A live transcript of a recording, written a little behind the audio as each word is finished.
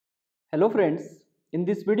Hello friends, in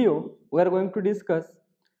this video we are going to discuss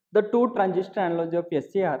the two transistor analogy of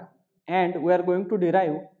SCR and we are going to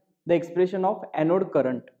derive the expression of anode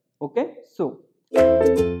current. Okay, so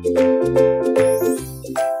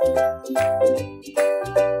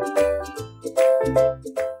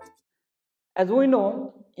as we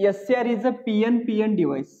know, SCR is a PN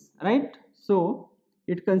device, right? So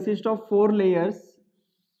it consists of four layers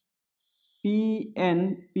P,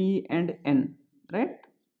 and N, right?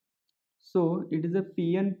 So it is a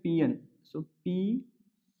PN. So P,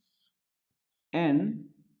 N,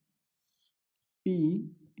 P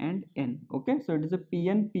and N. Okay, so it is a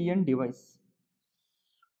PN device.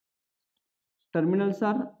 Terminals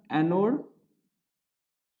are anode,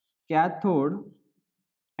 cathode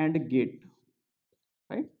and gate,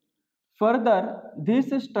 right? Further,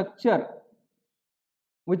 this structure,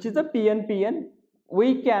 which is a PN,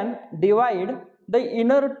 we can divide the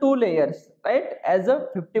inner two layers, right, as a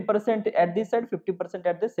 50% at this side, 50%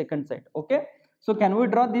 at the second side. Okay, so can we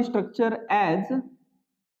draw this structure as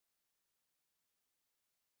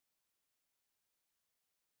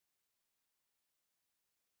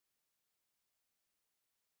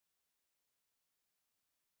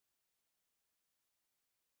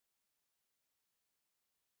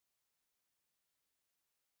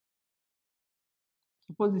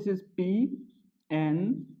suppose this is PN,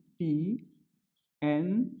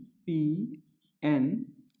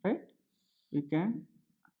 right? We can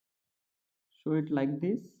show it like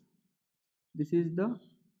this. This is the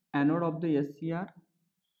anode of the SCR,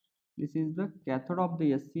 this is the cathode of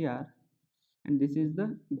the SCR, and this is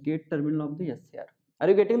the gate terminal of the SCR. Are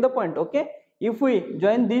you getting the point? Okay, if we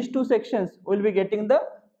join these two sections, we'll be getting the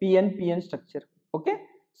PN structure. Okay,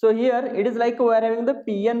 so here it is like we are having the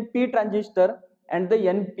PNP transistor and the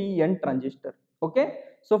NPN transistor. Okay,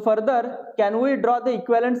 so further, can we draw the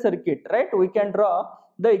equivalent circuit? Right, we can draw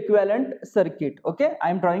the equivalent circuit. Okay, I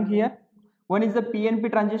am drawing here. One is the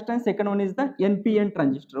PNP transistor and second one is the NPN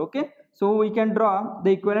transistor. Okay, so we can draw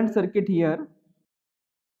the equivalent circuit here.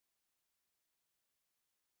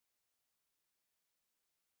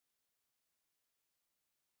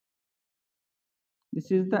 This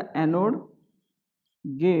is the anode,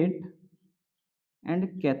 gate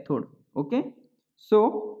and cathode. Okay,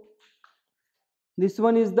 so this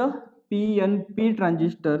one is the PNP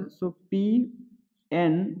transistor, so PNP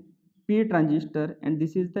transistor, and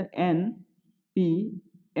this is the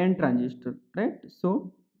NPN transistor, right?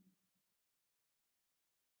 So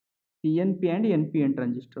PNP and NPN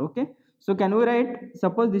transistor. Okay, so can we write,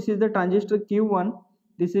 suppose this is the transistor Q1,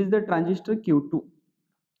 this is the transistor Q2.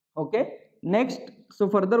 Okay, next, so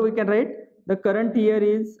further we can write the current here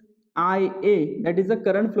is IA, that is the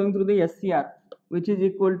current flowing through the SCR, which is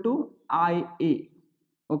equal to IA.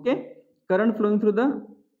 Okay, current flowing through the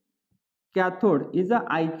cathode is a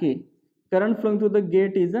IK, current flowing through the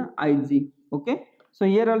gate is a IG. Okay, so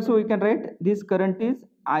here also we can write this current is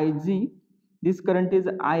IG, this current is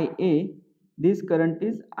IA, this current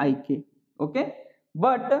is IK. Okay,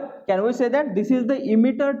 but can we say that this is the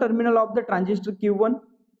emitter terminal of the transistor Q1,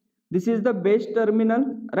 this is the base terminal,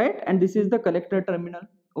 right, and this is the collector terminal.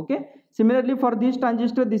 Okay, similarly for this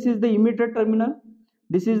transistor, this is the emitter terminal,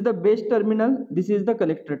 this is the base terminal, this is the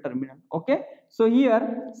collector terminal. Okay, so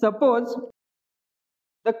here suppose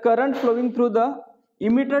the current flowing through the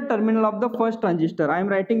emitter terminal of the first transistor, I am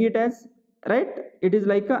writing it as, right, it is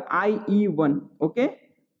like a IE1. Okay,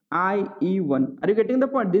 IE1, are you getting the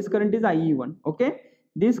point? This current is IE1. Okay,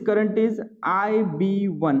 this current is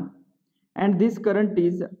IB1 and this current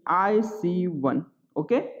is IC1.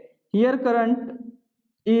 Okay, here current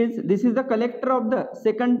is, this is the collector of the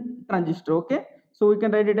second transistor. Okay, so we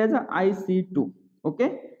can write it as a IC2.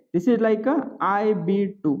 Okay, this is like a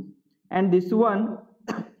IB2 and this one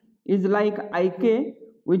is like IK,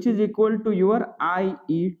 which is equal to your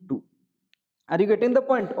IE2. Are you getting the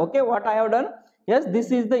point? Okay, what I have done, yes,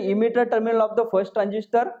 this is the emitter terminal of the first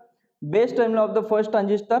transistor, base terminal of the first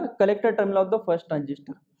transistor, collector terminal of the first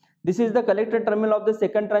transistor. This is the collector terminal of the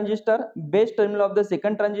second transistor, base terminal of the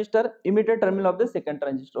second transistor, emitter terminal of the second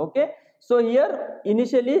transistor. Okay, so here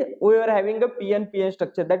initially we were having a PN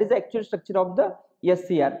structure, that is the actual structure of the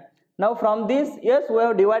SCR. Now from this, yes, we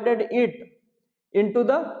have divided it into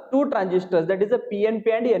the two transistors, that is a PNP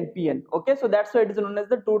and NPN. Okay, so that's why it is known as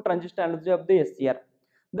the two transistor analogy of the SCR.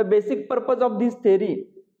 The basic purpose of this theory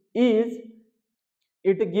is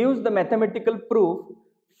it gives the mathematical proof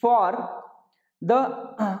for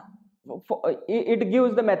the it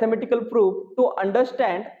gives the mathematical proof to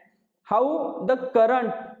understand how the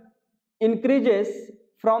current increases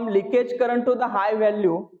from leakage current to the high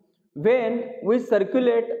value when we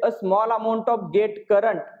circulate a small amount of gate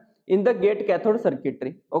current in the gate cathode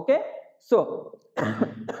circuitry. Okay, So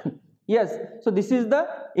yes, so this is the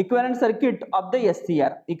equivalent circuit of the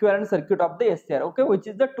SCR, equivalent circuit of the SCR, okay, which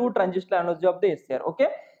is the two transistor analogy of the SCR, okay.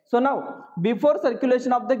 So now before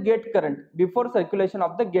circulation of the gate current, before circulation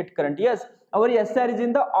of the gate current, yes, our SCR is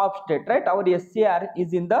in the off state, right? Our SCR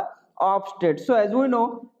is in the off state. So as we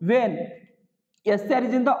know, when SCR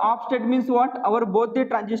is in the off state means what? Our both the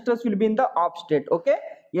transistors will be in the off state, okay.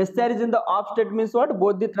 SCR is in the off state means what?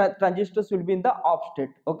 Both the transistors will be in the off state,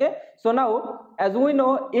 okay. So now as we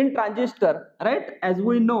know in transistor, right, as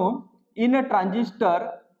we know in a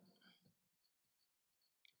transistor,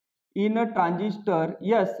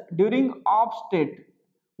 yes, during off state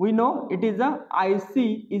we know it is a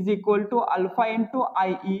IC is equal to alpha into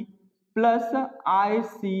IE plus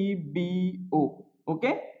ICBO,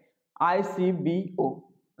 okay, ICBO,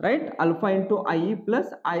 right, alpha into IE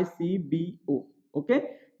plus ICBO,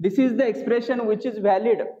 okay. This is the expression which is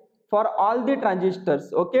valid for all the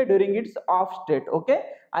transistors, okay, during its off state, okay.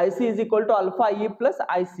 IC is equal to alpha IE plus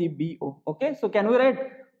ICBO, okay. So can we write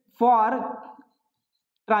for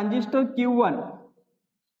transistor Q1,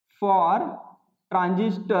 for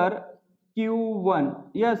transistor Q1,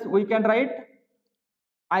 yes, we can write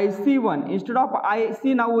IC1 instead of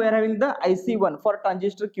IC. Now we are having the IC1 for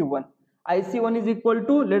transistor Q1. IC1 is equal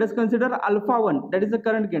to, let us consider alpha 1, that is the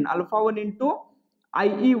current gain, alpha 1 into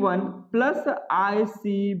IE1 plus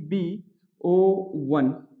ICBO1,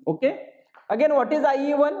 okay. Again, what is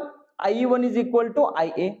IE1? IE1 is equal to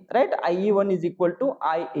IA, right? IE1 is equal to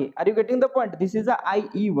IA. Are you getting the point? This is a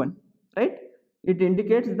IE1, right? It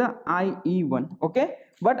indicates the IE1, okay.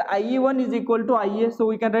 But IE1 is equal to IA, so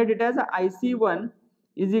we can write it as IC1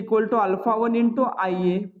 is equal to alpha 1 into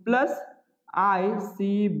IA plus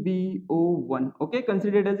ICBO1, okay.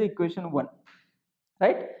 Consider it as equation 1,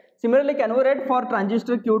 right? Similarly, can we write for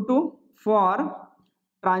transistor Q2? For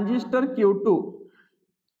transistor Q2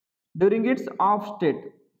 during its off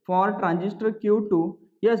state, for transistor Q2,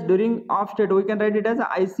 yes, during off state we can write it as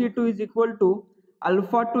IC2 is equal to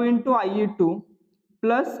alpha 2 into IE2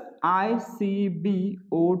 plus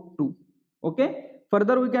ICBO2, okay.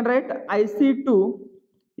 Further we can write IC2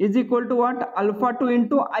 is equal to what? Alpha 2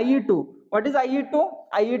 into IE2. What is IE2?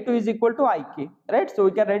 IE2 is equal to IK, right? So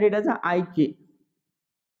we can write it as IK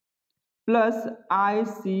plus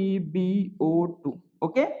ICBO2,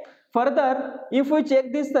 okay. Further, if we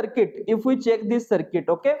check this circuit,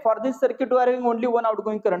 okay, for this circuit we are having only one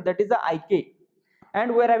outgoing current, that is the IK,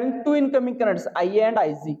 and we are having two incoming currents, IA and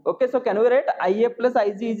IZ, okay. So can we write IA plus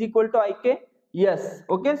IZ is equal to IK? Yes,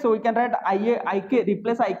 okay. So we can write IA, IK,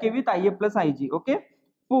 replace IK with IA plus IG, okay.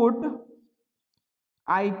 Put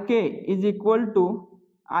IK is equal to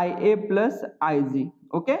IA plus IG,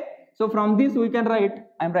 okay. So from this we can write,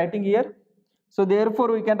 I am writing here, so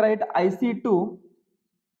therefore we can write IC2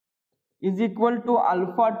 is equal to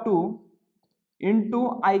alpha 2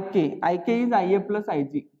 into IK, IK is IA plus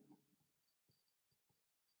IG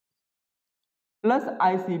plus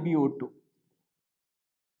ICBO2,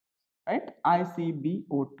 right,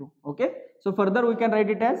 ICBO2, okay. So further we can write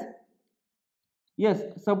it as, yes,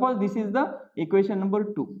 suppose this is the equation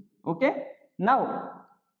number 2, okay. Now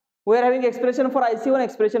we are having expression for IC1,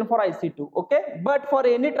 expression for IC2, okay. But for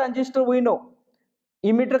any transistor we know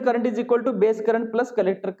emitter current is equal to base current plus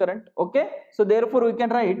collector current, okay. So therefore we can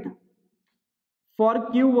write for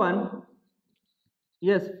Q1,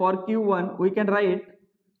 yes, for Q1 we can write,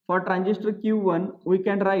 for transistor Q1 we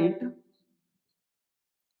can write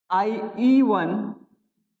IE1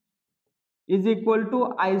 is equal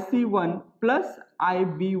to IC1 plus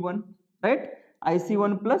IB1, right,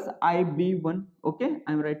 IC1 plus IB1, okay.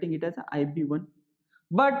 I am writing it as IB1.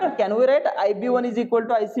 But can we write IB1 is equal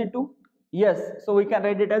to IC2? Yes, so we can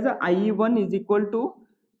write it as IE1 is equal to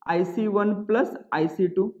IC1 plus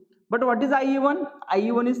IC2. But what is IE1?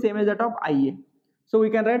 IE1 is same as that of IA, so we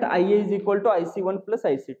can write IA is equal to IC1 plus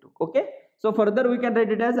IC2, okay. So further we can write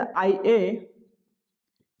it as IA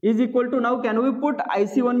is equal to, now can we put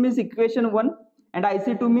IC1 means equation 1 and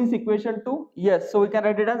IC2 means equation 2? Yes, so we can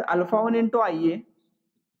write it as alpha 1 into IA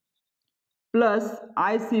plus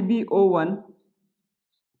ICBO1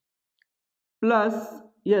 plus,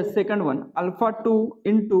 yes, second one, alpha 2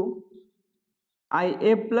 into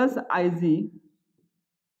IA plus IZ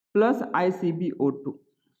plus ICBO2,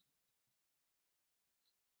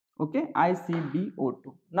 okay,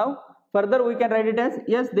 ICBO2. Now further we can write it as,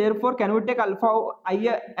 yes, therefore can we take alpha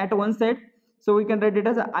IA at one side, so we can write it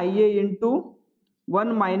as IA into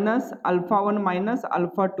 1 minus alpha 1 minus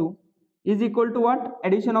alpha 2 is equal to what?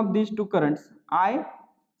 Addition of these two currents,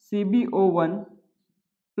 ICBO1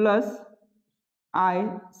 plus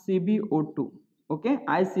ICBO2, okay,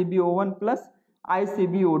 ICBO1 plus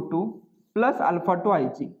ICBO2 plus alpha 2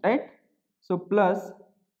 IG, right. So plus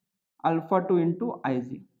alpha 2 into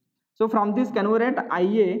Ig. So from this can we write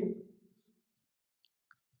Ia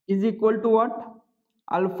is equal to what?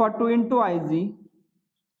 Alpha 2 into Ig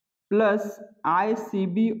plus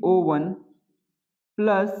ICBO1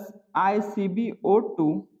 plus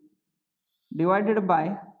ICBO2 divided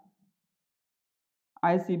by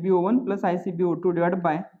ICBO1 plus ICBO2 divided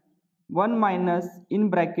by 1 minus in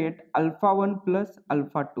bracket alpha 1 plus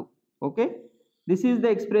alpha 2. Okay, this is the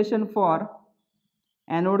expression for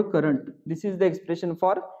anode current. This is the expression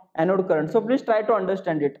for anode current. So please try to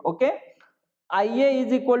understand it. Okay, Ia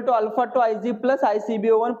is equal to alpha 2 Ig plus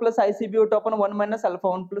ICBO1 plus ICBO2 upon 1 minus alpha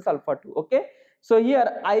 1 plus alpha 2. Okay, so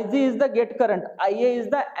here Ig is the gate current, Ia is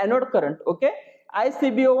the anode current. Okay,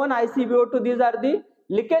 ICBO1, ICBO2, these are the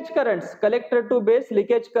leakage currents, collector to base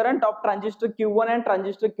leakage current of transistor Q1 and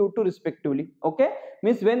transistor Q2 respectively. Okay,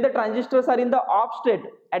 means when the transistors are in the off state,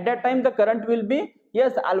 at that time the current will be,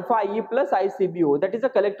 yes, alpha IE plus ICBO, that is a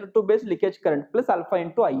collector to base leakage current plus alpha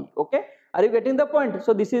into IE. Okay, are you getting the point?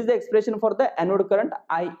 So this is the expression for the anode current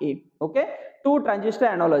Ia. Okay, two transistor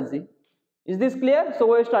analogy. Is this clear?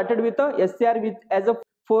 So we started with a SCR with as a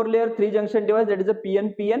 4-layer 3-junction device, that is a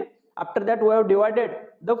PNPN. After that we have divided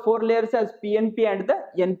the 4 layers as PNP and the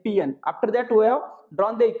NPN. After that we have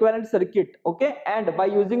drawn the equivalent circuit. Okay, and by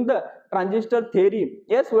using the transistor theory,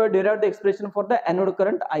 yes, we have derived the expression for the anode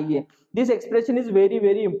current Ia. This expression is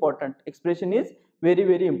very important. Expression is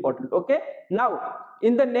very important. Okay, now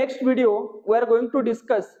in the next video we are going to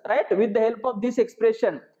discuss, right, with the help of this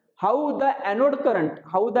expression, how the anode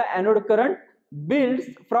current builds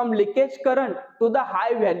from leakage current to the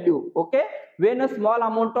high value. Okay, when a small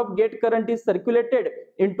amount of gate current is circulated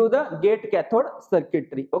into the gate cathode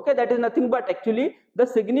circuitry. Okay, that is nothing but actually the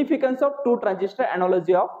significance of two transistor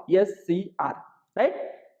analogy of SCR. Right,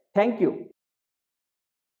 thank you.